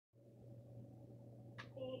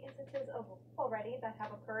instances of already that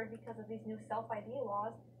have occurred because of these new self-ID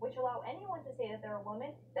laws, which allow anyone to say that they're a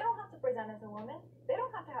woman. They don't have to present as a woman. They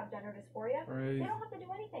don't have to have gender dysphoria. They don't have to do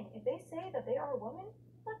anything. If they say that they are a woman,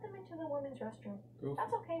 let them into the women's restroom.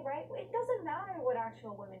 That's okay, right? It doesn't matter what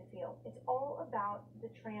actual women feel. It's all about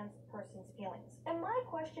the trans person's feelings. And my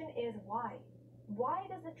question is why? Why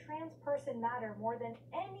does a trans person matter more than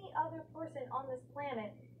any other person on this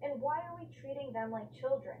planet? And why are we treating them like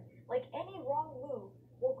children? Like any wrong move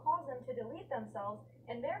will cause them to delete themselves,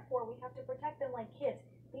 and therefore we have to protect them like kids.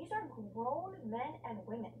 These are grown men and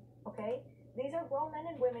women, okay? These are grown men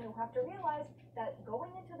and women who have to realize that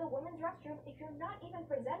going into the women's restroom, if you're not even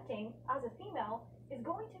presenting as a female, is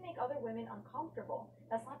going to make other women uncomfortable.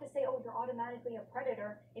 That's not to say, oh, you're automatically a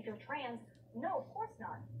predator if you're trans. No, of course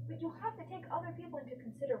not. But you have to take other people into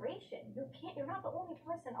consideration. You're not the only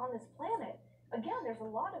person on this planet. Again, there's a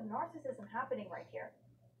lot of narcissism happening right here.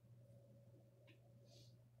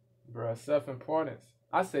 Bro, self-importance.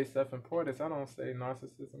 I say self-importance. I don't say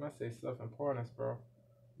narcissism. I say self-importance, bro.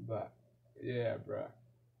 But yeah, bro.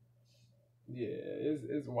 Yeah,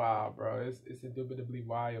 it's wild, bro. It's indubitably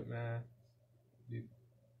wild, man.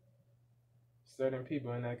 Certain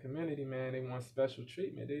people in that community, man, they want special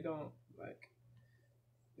treatment. They don't like.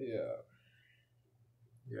 Yeah,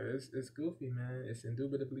 yeah. It's goofy, man. It's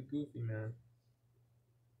indubitably goofy, man.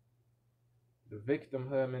 The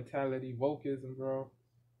victimhood mentality, wokeism, bro.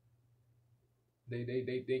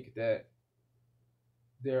 They think that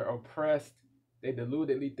they're oppressed. They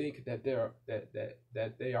deludedly think that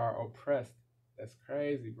they are oppressed. That's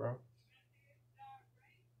crazy, bro.